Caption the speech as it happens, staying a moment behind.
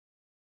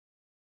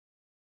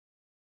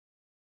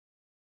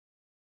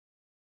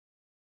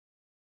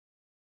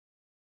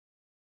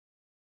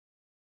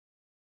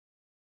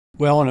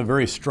Well, in a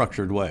very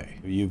structured way.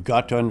 You've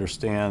got to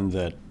understand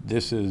that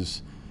this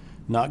is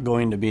not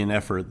going to be an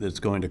effort that's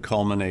going to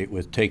culminate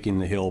with taking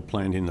the hill,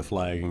 planting the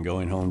flag, and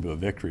going home to a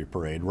victory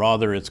parade.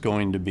 Rather, it's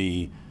going to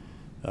be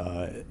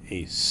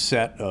a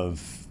set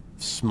of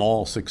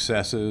small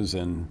successes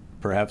and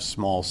perhaps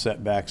small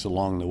setbacks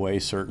along the way,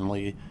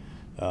 certainly.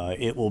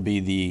 It will be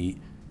the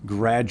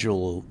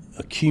gradual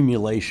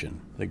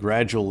accumulation, the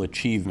gradual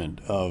achievement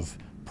of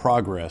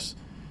progress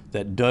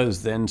that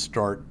does then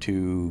start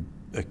to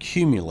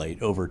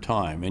accumulate over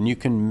time. And you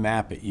can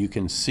map it, you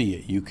can see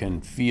it, you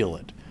can feel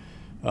it.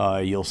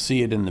 You'll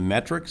see it in the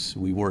metrics.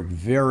 We worked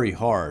very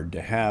hard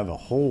to have a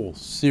whole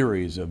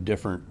series of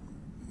different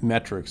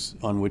metrics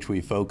on which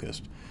we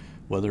focused,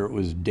 whether it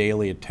was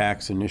daily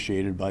attacks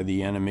initiated by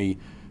the enemy,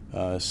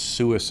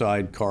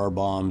 suicide car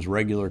bombs,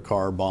 regular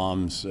car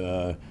bombs,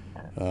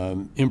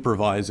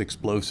 improvised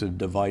explosive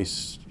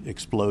device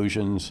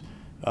explosions,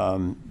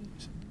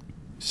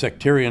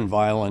 sectarian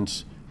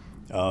violence,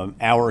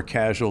 our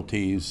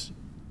casualties,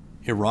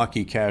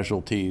 Iraqi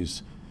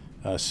casualties,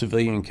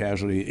 civilian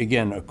casualty,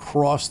 again,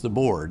 across the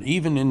board,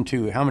 even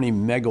into how many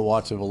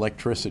megawatts of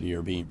electricity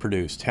are being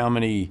produced, how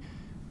many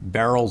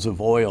barrels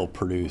of oil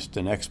produced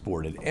and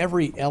exported.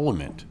 Every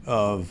element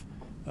of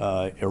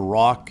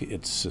Iraq,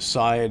 its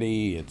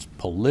society, its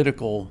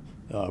political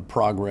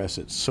progress,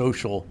 its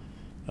social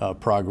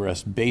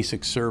progress,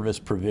 basic service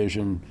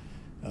provision,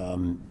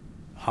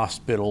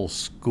 hospitals,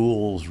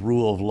 schools,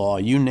 rule of law,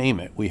 you name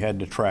it. We had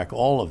to track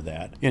all of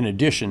that in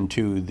addition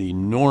to the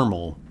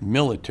normal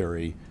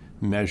military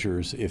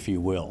measures, if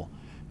you will.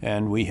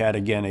 And we had,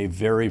 again, a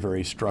very,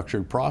 very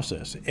structured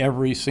process.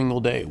 Every single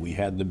day we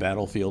had the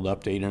battlefield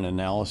update and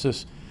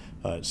analysis.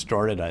 It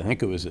started, I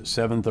think it was at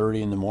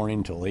 7:30 in the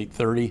morning till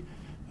 8:30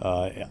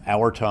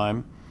 our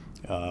time,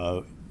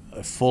 a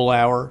full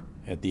hour,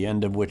 at the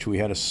end of which we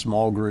had a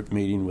small group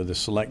meeting with a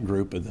select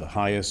group of the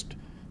highest,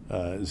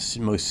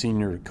 most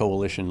senior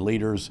coalition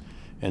leaders,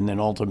 and then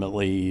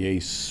ultimately a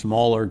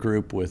smaller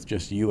group with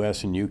just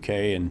U.S. and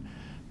U.K. and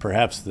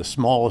perhaps the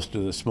smallest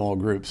of the small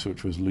groups,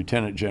 which was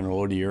Lieutenant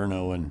General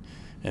Odierno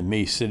and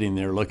me sitting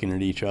there looking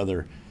at each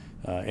other,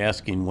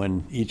 asking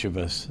when each of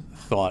us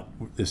thought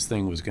this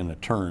thing was going to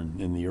turn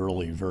in the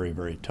early, very,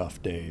 very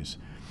tough days.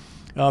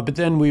 But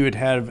then we would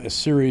have a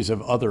series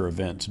of other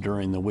events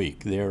during the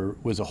week. There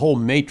was a whole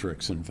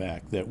matrix, in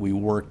fact, that we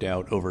worked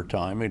out over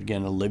time,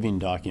 again, a living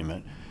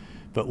document,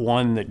 but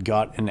one that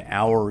got an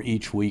hour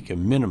each week, a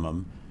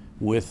minimum,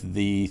 with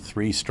the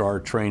 3-star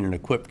train and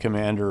equip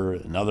commander,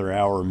 another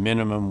hour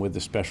minimum with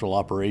the special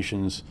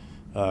operations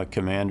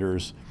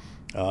commanders.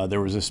 There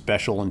was a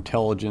special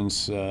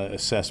intelligence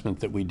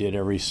assessment that we did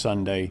every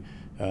Sunday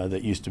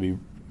that used to be,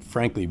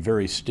 frankly,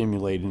 very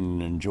stimulating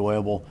and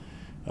enjoyable.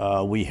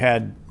 We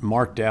had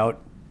marked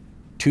out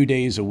 2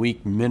 days a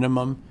week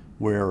minimum,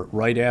 where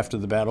right after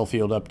the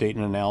battlefield update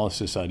and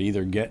analysis, I'd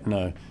either get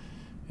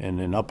in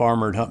an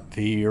up-armored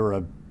Humvee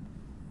or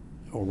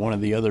one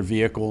of the other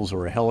vehicles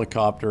or a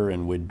helicopter,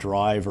 and would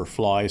drive or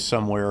fly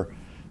somewhere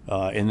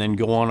and then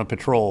go on a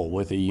patrol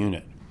with a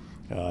unit,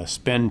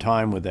 spend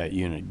time with that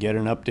unit, get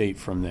an update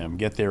from them,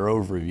 get their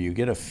overview,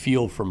 get a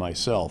feel for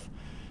myself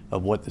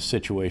of what the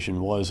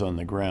situation was on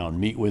the ground,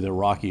 meet with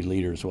Iraqi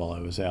leaders while I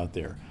was out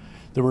there.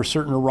 There were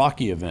certain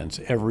Iraqi events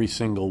every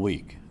single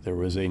week. There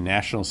was a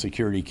National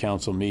Security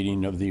Council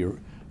meeting of the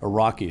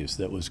Iraqis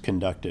that was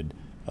conducted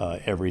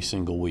every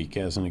single week,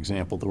 as an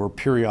example. There were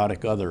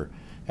periodic other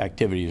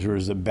activities. There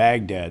was a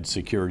Baghdad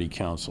Security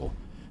Council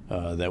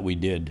that we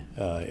did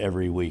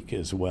every week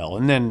as well.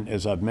 And then,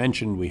 as I've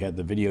mentioned, we had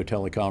the video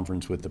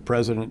teleconference with the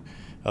President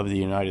of the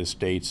United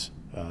States,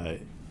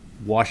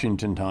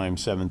 Washington time,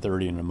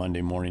 7:30 on a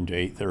Monday morning to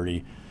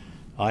 8:30.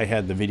 I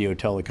had the video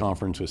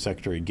teleconference with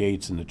Secretary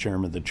Gates and the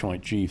Chairman of the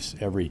Joint Chiefs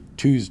every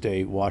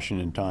Tuesday,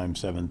 Washington time,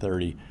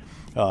 7:30,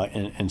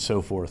 and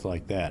so forth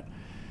like that.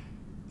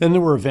 Then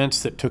there were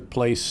events that took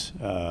place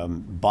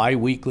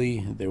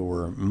bi-weekly, there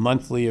were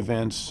monthly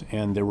events,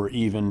 and there were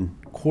even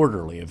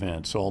quarterly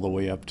events, all the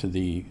way up to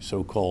the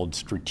so-called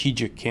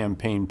Strategic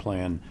Campaign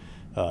Plan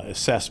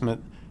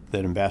assessment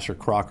that Ambassador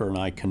Crocker and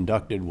I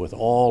conducted with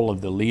all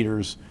of the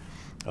leaders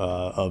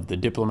of the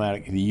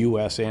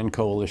U.S. and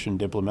coalition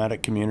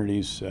diplomatic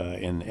communities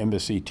and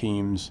embassy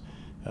teams,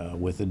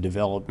 with the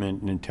development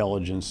and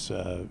intelligence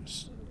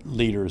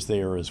leaders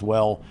there as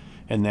well.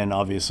 And then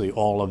obviously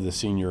all of the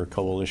senior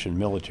coalition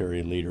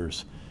military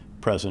leaders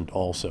present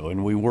also.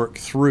 And we worked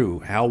through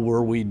how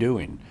were we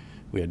doing.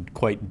 We had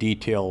quite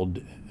detailed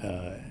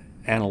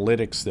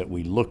analytics that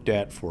we looked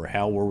at for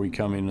how were we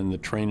coming in the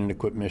train and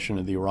equip mission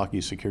of the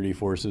Iraqi security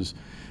forces,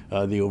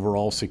 the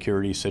overall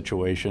security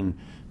situation,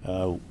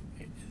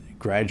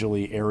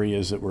 gradually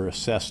areas that were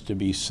assessed to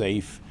be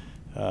safe,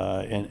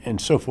 and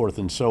so forth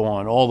and so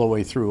on, all the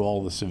way through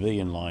all the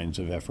civilian lines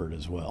of effort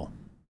as well.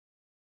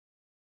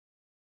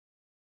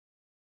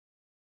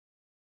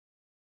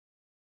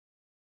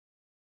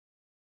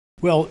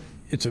 Well,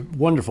 it's a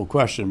wonderful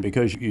question,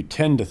 because you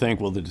tend to think,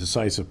 well, the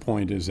decisive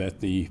point is at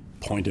the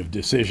point of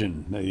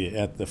decision,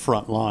 at the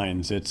front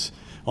lines. It's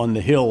on the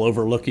hill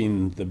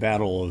overlooking the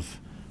Battle of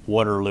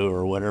Waterloo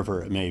or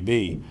whatever it may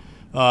be.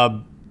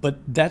 But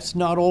that's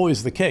not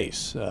always the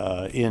case,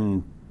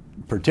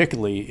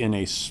 particularly in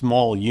a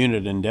small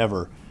unit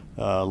endeavor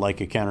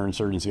like a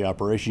counterinsurgency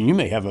operation. You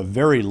may have a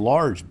very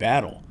large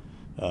battle.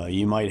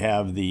 You might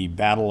have the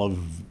Battle of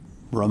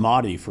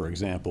Ramadi, for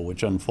example,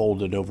 which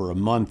unfolded over a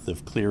month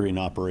of clearing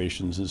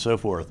operations and so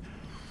forth.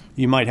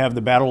 You might have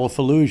the Battle of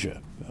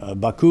Fallujah,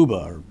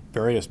 Bakuba, or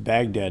various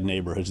Baghdad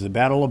neighborhoods, the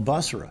Battle of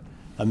Basra,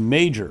 a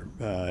major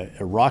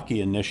Iraqi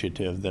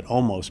initiative that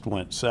almost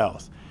went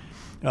south.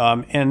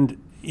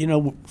 And you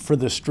know, for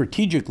the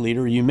strategic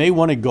leader, you may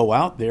want to go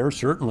out there,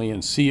 certainly,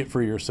 and see it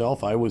for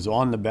yourself. I was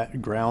on the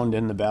ground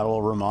in the Battle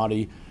of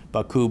Ramadi,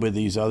 Bakuba,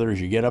 these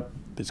others. You get up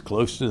as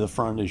close to the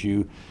front as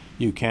you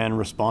can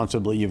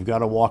responsibly. You've got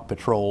to walk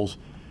patrols.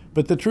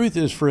 But the truth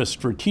is, for a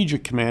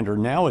strategic commander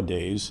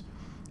nowadays,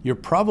 you're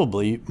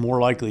probably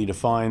more likely to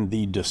find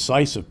the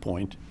decisive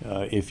point,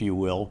 if you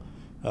will,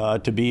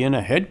 to be in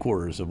a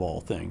headquarters of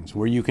all things,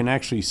 where you can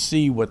actually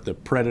see what the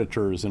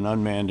predators and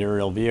unmanned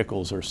aerial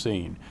vehicles are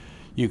seeing.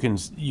 You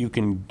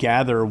can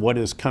gather what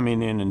is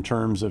coming in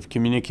terms of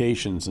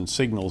communications and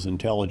signals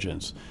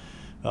intelligence.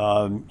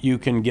 You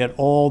can get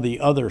all the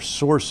other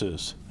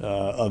sources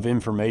of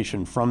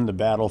information from the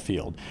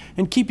battlefield.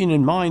 And keeping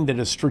in mind that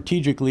a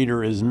strategic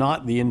leader is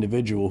not the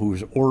individual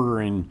who's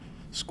ordering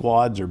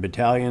squads or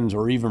battalions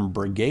or even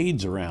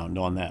brigades around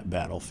on that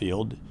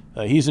battlefield.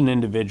 He's an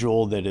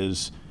individual that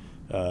is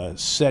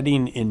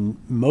setting in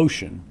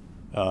motion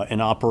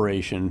an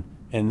operation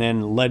and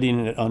then letting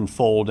it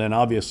unfold, and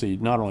obviously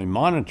not only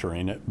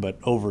monitoring it, but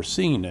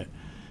overseeing it,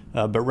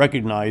 but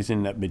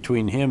recognizing that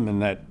between him and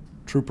that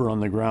trooper on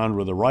the ground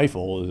with a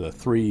rifle is a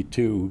 3,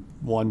 2,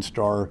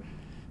 1-star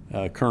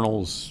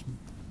colonels,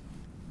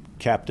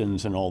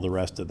 captains, and all the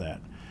rest of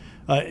that.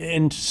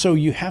 And so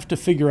you have to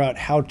figure out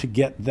how to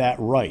get that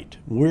right.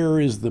 Where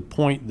is the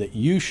point that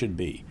you should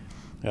be?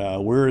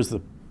 Where is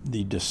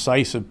the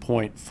decisive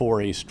point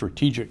for a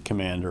strategic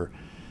commander?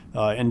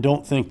 And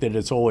don't think that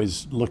it's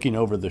always looking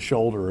over the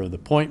shoulder of the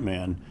point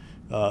man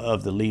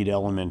of the lead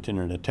element in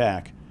an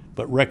attack,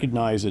 but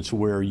recognize it's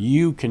where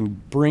you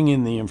can bring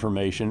in the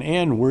information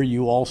and where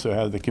you also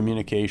have the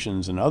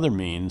communications and other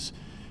means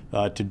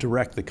to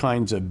direct the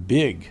kinds of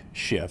big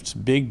shifts,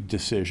 big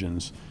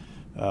decisions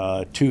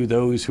to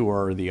those who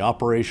are the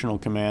operational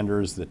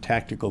commanders, the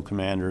tactical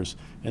commanders,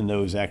 and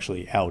those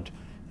actually out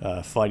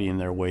fighting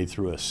their way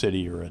through a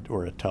city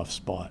or a tough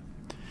spot.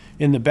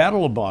 In the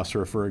Battle of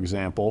Basra, for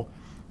example,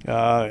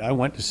 I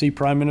went to see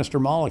Prime Minister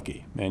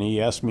Maliki, and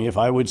he asked me if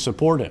I would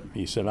support him.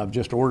 He said, I've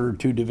just ordered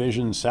 2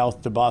 divisions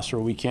south to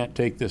Basra. We can't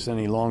take this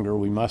any longer.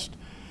 We must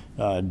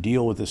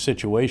deal with the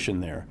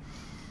situation there.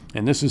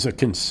 And this is a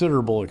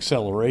considerable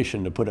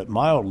acceleration, to put it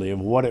mildly,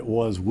 of what it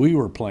was we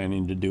were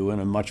planning to do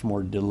in a much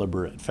more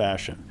deliberate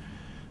fashion.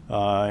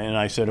 And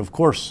I said, of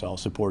course, I'll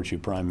support you,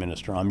 Prime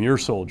Minister. I'm your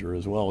soldier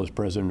as well as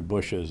President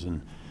Bush's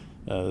and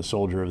the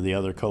soldier of the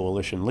other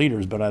coalition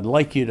leaders, but I'd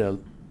like you to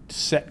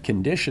set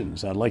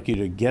conditions. I'd like you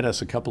to get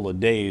us a couple of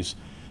days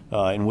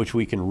in which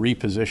we can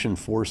reposition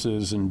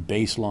forces and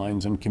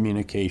baselines and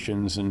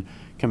communications and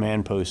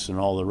command posts and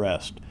all the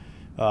rest.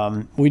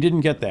 We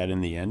didn't get that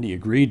in the end. He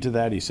agreed to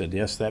that. He said,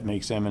 yes, that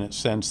makes eminent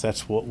sense.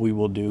 That's what we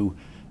will do.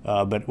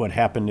 But what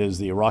happened is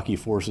the Iraqi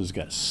forces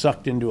got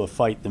sucked into a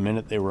fight the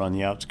minute they were on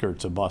the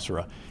outskirts of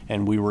Basra,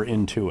 and we were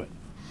into it.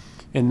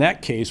 In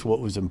that case, what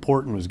was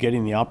important was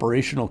getting the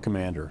operational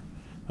commander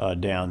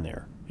down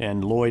there.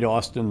 And Lloyd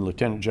Austin,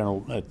 Lieutenant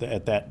General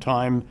at that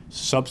time,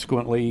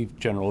 subsequently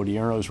General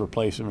Odierno's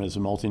replacement as the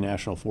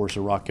multinational force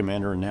Iraq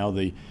commander and now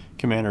the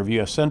commander of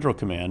U.S. Central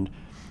Command,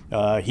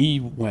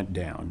 he went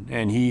down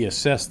and he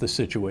assessed the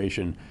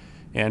situation.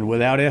 And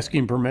without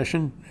asking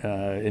permission,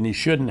 and he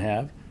shouldn't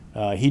have,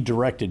 he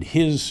directed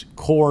his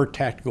core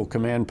tactical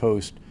command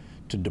post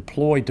to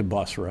deploy to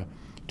Basra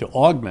to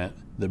augment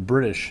the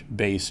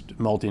British-based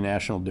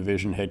multinational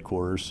division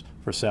headquarters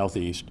for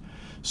Southeast,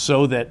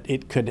 so that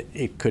it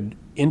could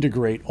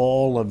integrate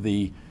all of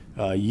the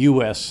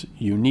U.S.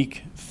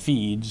 unique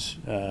feeds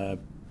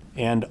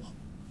and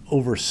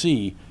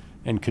oversee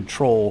and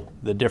control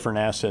the different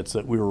assets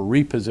that we were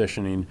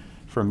repositioning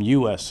from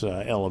U.S.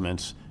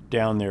 elements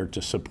down there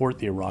to support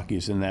the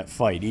Iraqis in that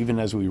fight, even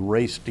as we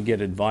raced to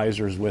get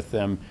advisors with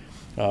them,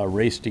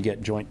 raced to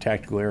get joint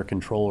tactical air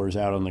controllers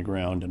out on the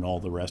ground and all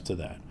the rest of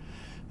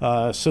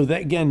that. So that,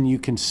 again, you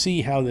can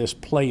see how this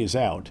plays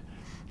out.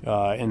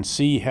 And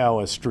see how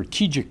a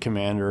strategic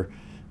commander,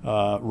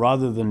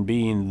 rather than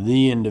being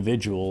the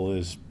individual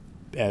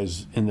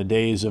as in the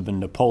days of a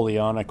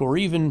Napoleonic or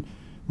even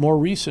more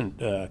recent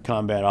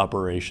combat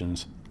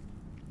operations,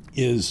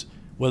 is,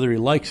 whether he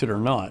likes it or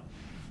not,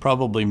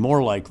 probably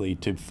more likely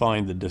to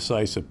find the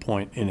decisive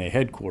point in a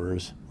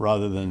headquarters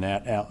rather than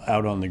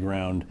out on the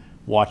ground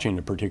watching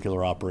a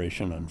particular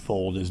operation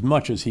unfold, as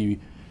much as he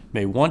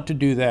may want to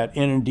do that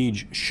and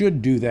indeed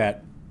should do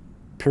that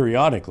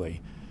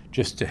periodically,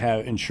 just to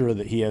ensure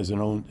that he has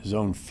his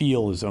own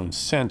feel, his own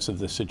sense of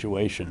the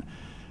situation,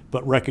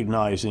 but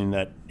recognizing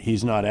that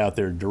he's not out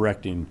there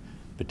directing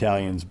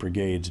battalions,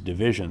 brigades,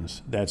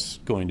 divisions. That's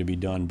going to be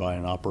done by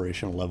an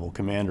operational level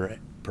commander,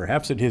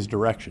 perhaps at his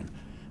direction.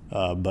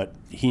 But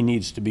he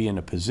needs to be in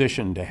a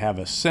position to have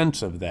a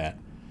sense of that,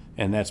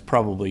 and that's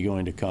probably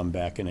going to come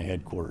back in a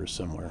headquarters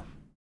somewhere.